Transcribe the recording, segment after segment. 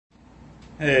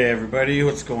Hey everybody,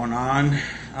 what's going on?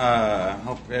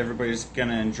 Hope everybody's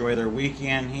gonna enjoy their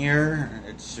weekend here.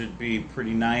 It should be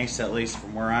pretty nice, at least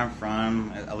from where I'm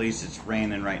from. At least it's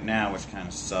raining right now, which kind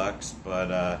of sucks.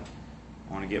 But I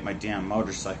want to get my damn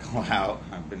motorcycle out.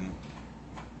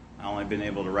 I only been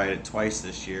able to ride it twice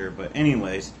this year. But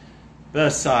anyways,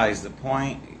 besides the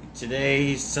point,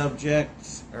 today's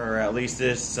subject, or at least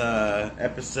this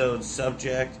episode's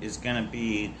subject, is gonna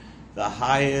be the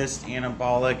highest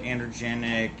anabolic,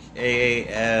 androgenic,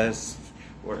 AAS,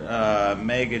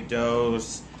 mega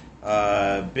dose,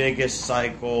 biggest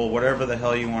cycle, whatever the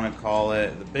hell you want to call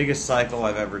it, the biggest cycle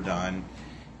I've ever done.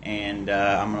 And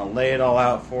I'm going to lay it all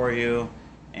out for you,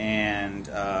 and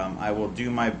I will do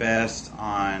my best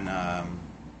on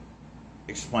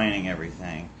explaining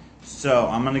everything. So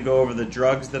I'm going to go over the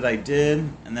drugs that I did,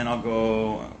 and then I'll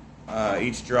go,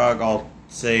 each drug I'll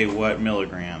say what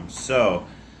milligrams. So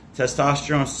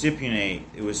testosterone cypionate,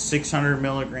 it was 600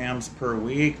 milligrams per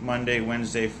week, Monday,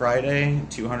 Wednesday, Friday,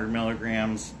 200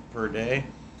 milligrams per day.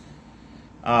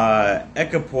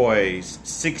 Equipoise,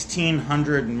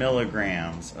 1600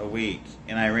 milligrams a week,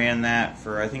 and I ran that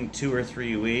for I think 2 or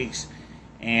 3 weeks,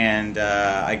 and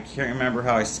I can't remember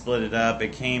how I split it up.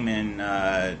 It came in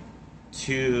I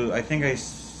think I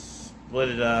split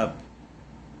it up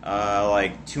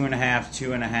like 2.5,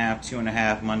 2.5,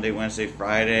 2.5, Monday, Wednesday,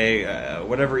 Friday,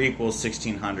 whatever equals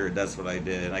 1600. That's what I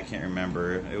did. I can't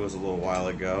remember. It was a little while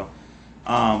ago.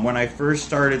 When I first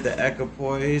started the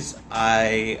Equipoise,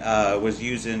 I was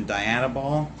using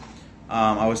Dianabol.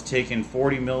 I was taking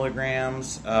 40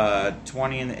 milligrams,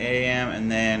 20 in the AM,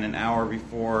 and then an hour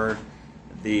before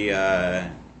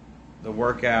the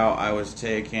workout, I was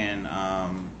taking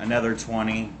another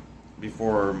 20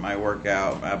 before my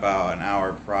workout, about an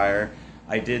hour prior.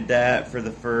 I did that for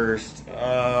the first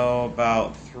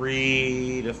about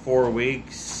 3 to 4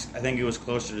 weeks. I think it was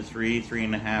closer to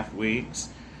 3.5 weeks.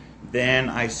 Then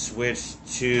I switched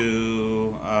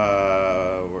to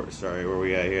where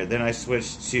we at here? Then I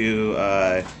switched to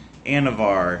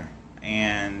Anavar,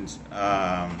 and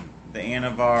the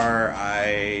Anavar,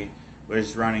 I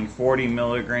was running 40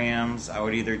 milligrams. I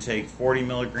would either take 40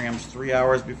 milligrams 3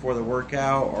 hours before the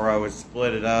workout, or I would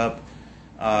split it up,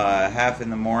 half in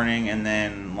the morning, and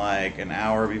then like an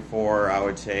hour before I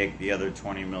would take the other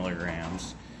 20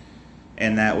 milligrams.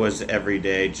 And that was every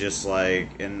day, just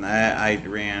like, and that I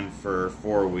ran for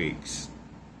 4 weeks.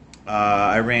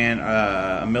 I ran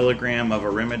a milligram of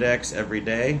Arimidex every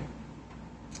day.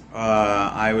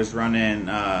 I was running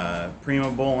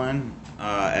Primobolan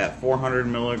at 400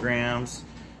 milligrams.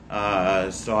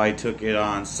 So I took it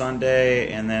on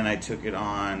Sunday, and then I took it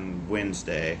on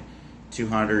Wednesday,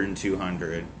 200 and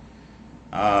 200.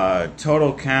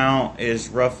 Total count is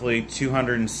roughly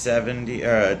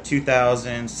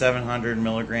 2,700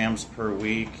 milligrams per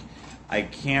week. I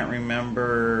can't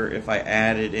remember if I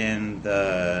added in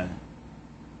the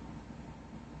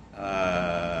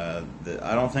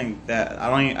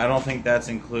I don't think that's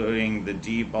including the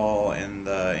D-ball and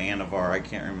the Anavar. I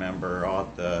can't remember. I'll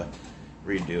have to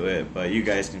redo it, but you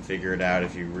guys can figure it out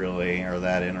if you really are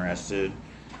that interested.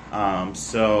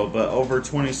 But over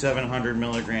 2,700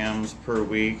 milligrams per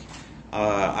week.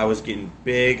 I was getting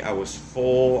big. I was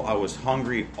full. I was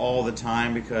hungry all the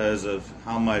time because of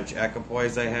how much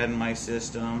Equipoise I had in my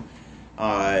system.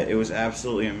 It was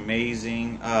absolutely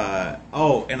amazing.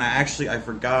 And I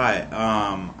forgot.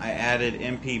 I added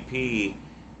MPP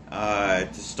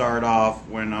to start off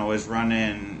when I was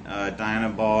running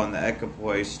Dianabol and the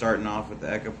Equipoise. Starting off with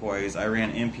the Equipoise, I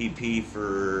ran MPP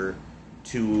for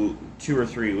two or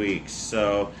 3 weeks.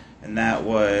 So, and that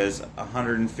was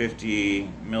 150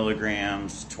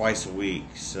 milligrams twice a week.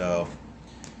 So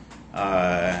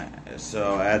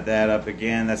add that up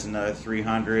again, that's another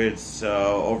 300,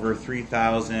 so over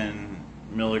 3,000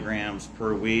 milligrams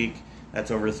per week.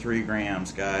 That's over 3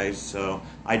 grams, guys. So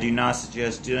I do not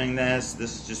suggest doing this.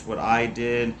 This is just what I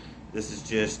did. This is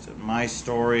just my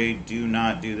story. Do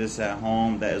not do this at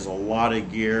home. That is a lot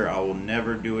of gear. I will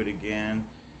never do it again.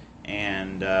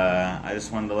 And I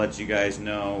just wanted to let you guys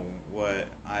know what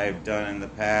I've done in the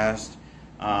past.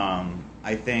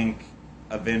 I think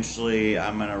eventually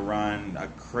I'm going to run a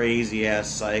crazy ass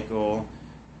cycle,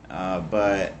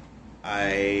 but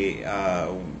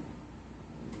I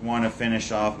want to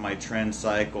finish off my trend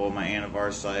cycle, my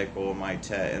Anavar cycle,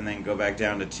 and then go back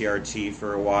down to TRT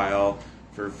for a while,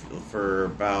 for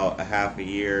about a half a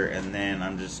year, and then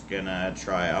I'm just going to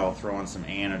I'll throw in some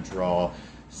Anadrol,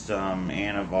 some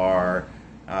Anavar,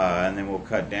 and then we'll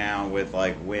cut down with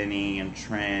like Winnie and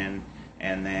Tren,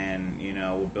 and then, you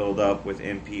know, we'll build up with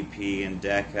MPP and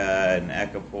Deca and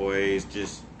Equipoise,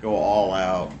 just go all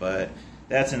out. But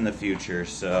that's in the future.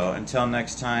 So until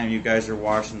next time, you guys are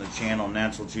watching the channel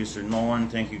Natural Juicer Nolan.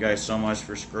 Thank you guys so much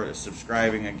for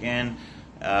subscribing again.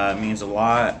 It means a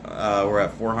lot. We're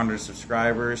at 400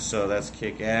 subscribers, so that's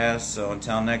kick ass. So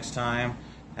until next time,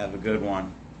 have a good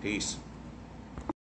one. Peace.